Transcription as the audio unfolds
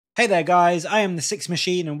Hey there guys, I am the Six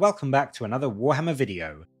Machine and welcome back to another Warhammer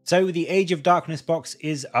video. So the Age of Darkness box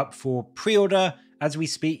is up for pre-order as we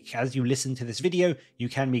speak. As you listen to this video, you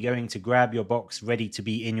can be going to grab your box ready to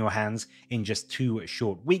be in your hands in just 2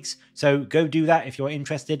 short weeks. So go do that if you're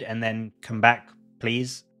interested and then come back,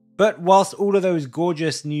 please. But whilst all of those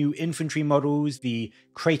gorgeous new infantry models, the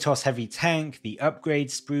Kratos heavy tank, the upgrade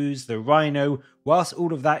sprues, the Rhino, whilst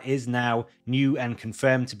all of that is now new and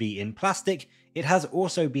confirmed to be in plastic, it has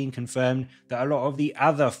also been confirmed that a lot of the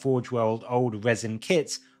other Forge World old resin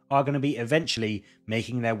kits are going to be eventually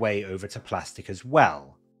making their way over to plastic as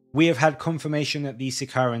well. We have had confirmation that the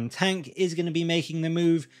Sicaran tank is going to be making the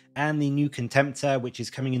move, and the new Contemptor, which is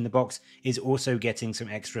coming in the box, is also getting some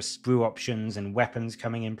extra sprue options and weapons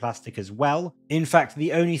coming in plastic as well. In fact,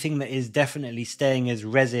 the only thing that is definitely staying as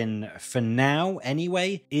resin for now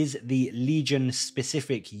anyway is the Legion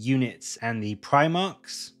specific units and the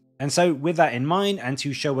Primarchs. And so with that in mind, and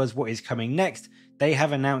to show us what is coming next, they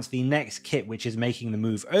have announced the next kit which is making the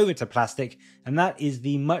move over to plastic, and that is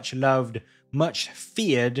the much loved, much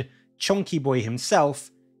feared Chonky Boy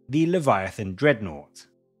himself, the Leviathan Dreadnought.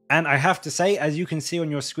 And I have to say, as you can see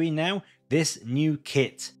on your screen now, this new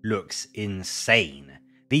kit looks insane.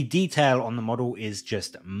 The detail on the model is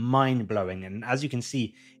just mind-blowing, and as you can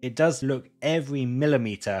see, it does look every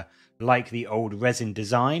millimeter like the old resin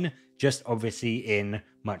design, just obviously in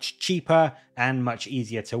much cheaper and much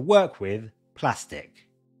easier to work with plastic.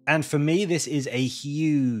 And for me, this is a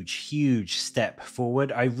huge step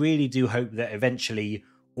forward. I really do hope that eventually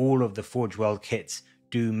all of the Forge World kits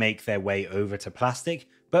do make their way over to plastic.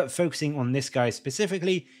 But focusing on this guy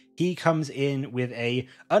specifically, he comes in with a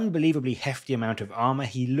unbelievably hefty amount of armor.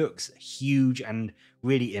 He looks huge and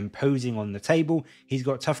really imposing on the table. He's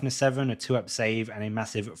got toughness 7, a 2-up save, and a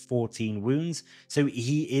massive 14 wounds. So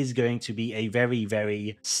he is going to be a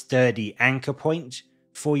very sturdy anchor point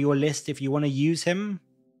for your list if you want to use him.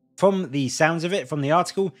 From the sounds of it, from the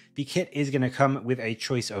article, the kit is going to come with a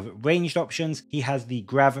choice of ranged options. He has the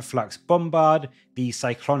Graviflux Bombard, the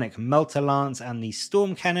Cyclonic Melter Lance, and the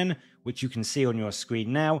Storm Cannon, which you can see on your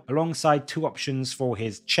screen now, alongside 2 options for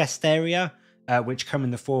his chest area, which come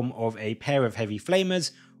in the form of a pair of Heavy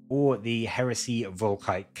Flamers or the Heresy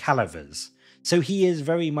Volkite Calivers. So he is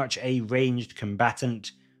very much a ranged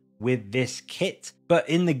combatant with this kit, but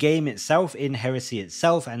in the game itself, in Heresy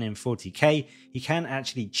itself and in 40k, he can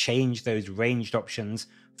actually change those ranged options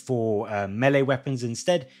for melee weapons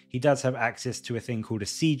instead. He does have access to a thing called a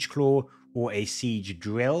Siege Claw or a Siege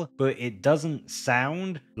Drill, but it doesn't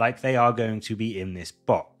sound like they are going to be in this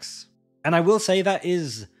box. And I will say that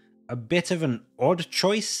is a bit of an odd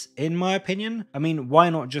choice in my opinion. I mean, why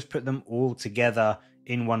not just put them all together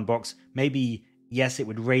in one box? Maybe yes, it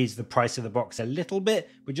would raise the price of the box a little bit,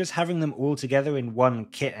 but just having them all together in one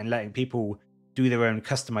kit and letting people do their own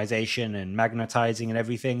customization and magnetizing and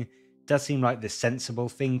everything does seem like the sensible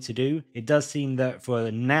thing to do. It does seem that for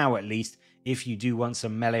now at least, if you do want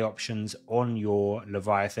some melee options on your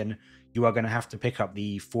Leviathan, you are going to have to pick up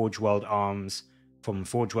the Forge World arms from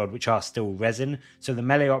Forge World, which are still resin. So the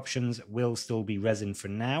melee options will still be resin for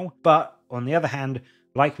now. But on the other hand,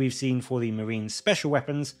 like we've seen for the Marine special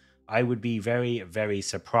weapons, I would be very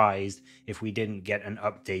surprised if we didn't get an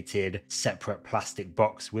updated separate plastic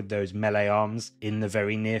box with those melee arms in the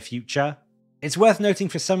very near future. It's worth noting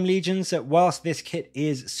for some legions that whilst this kit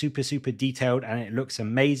is super detailed and it looks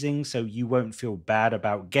amazing, so you won't feel bad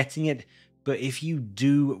about getting it, but if you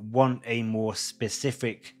do want a more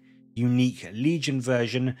specific, unique legion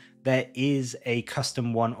version, there is a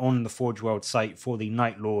custom one on the Forge World site for the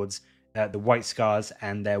Night Lords, the White Scars,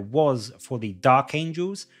 and there was for the Dark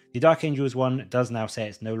Angels. The Dark Angels one does now say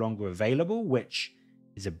it's no longer available, which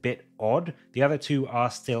is a bit odd. The other 2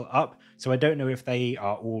 are still up, so I don't know if they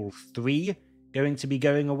are all 3 going to be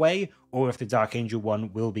going away, or if the Dark Angel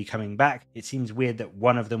one will be coming back. It seems weird that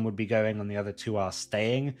one of them would be going and the other 2 are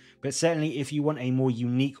staying, but certainly if you want a more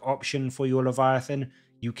unique option for your Leviathan,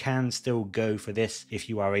 you can still go for this if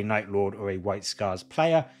you are a Night Lord or a White Scars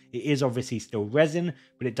player. It is obviously still resin,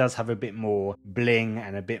 but it does have a bit more bling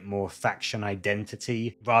and a bit more faction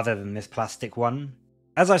identity rather than this plastic one.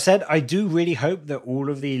 As I said, I do really hope that all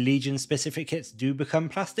of the Legion specific kits do become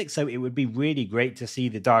plastic, so it would be really great to see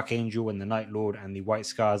the Dark Angel and the Night Lord and the White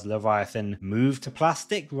Scars Leviathan move to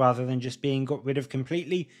plastic rather than just being got rid of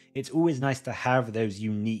completely. It's always nice to have those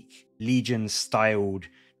unique Legion styled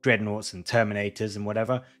Dreadnoughts and Terminators and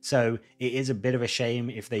whatever, so it is a bit of a shame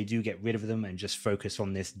if they do get rid of them and just focus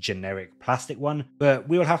on this generic plastic one, but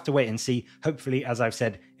we will have to wait and see. Hopefully, as I've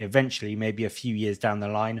said, eventually, maybe a few years down the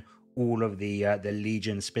line, all of the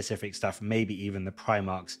Legion specific stuff, maybe even the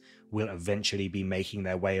Primarchs, will eventually be making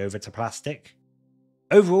their way over to plastic.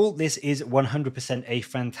 Overall, this is 100% a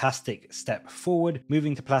fantastic step forward.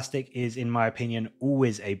 Moving to plastic is, in my opinion,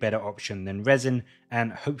 always a better option than resin,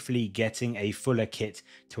 and hopefully getting a fuller kit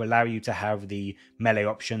to allow you to have the melee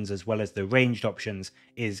options as well as the ranged options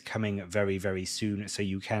is coming very, very soon, so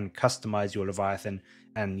you can customize your Leviathan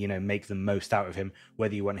and, make the most out of him,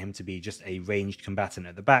 whether you want him to be just a ranged combatant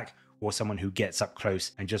at the back or someone who gets up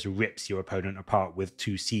close and just rips your opponent apart with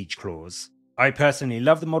 2 siege claws. I personally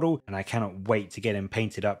love the model, and I cannot wait to get him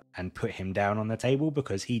painted up and put him down on the table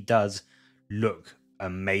because he does look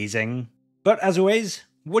amazing. But as always,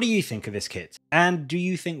 what do you think of this kit? And do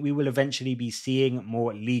you think we will eventually be seeing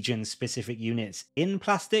more Legion specific units in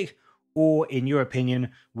plastic? Or in your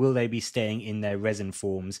opinion, will they be staying in their resin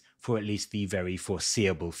forms for at least the very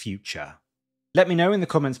foreseeable future? Let me know in the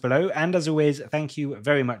comments below, and as always, thank you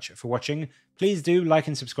very much for watching. Please do like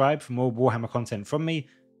and subscribe for more Warhammer content from me.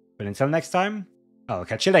 But until next time, I'll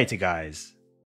catch you later, guys.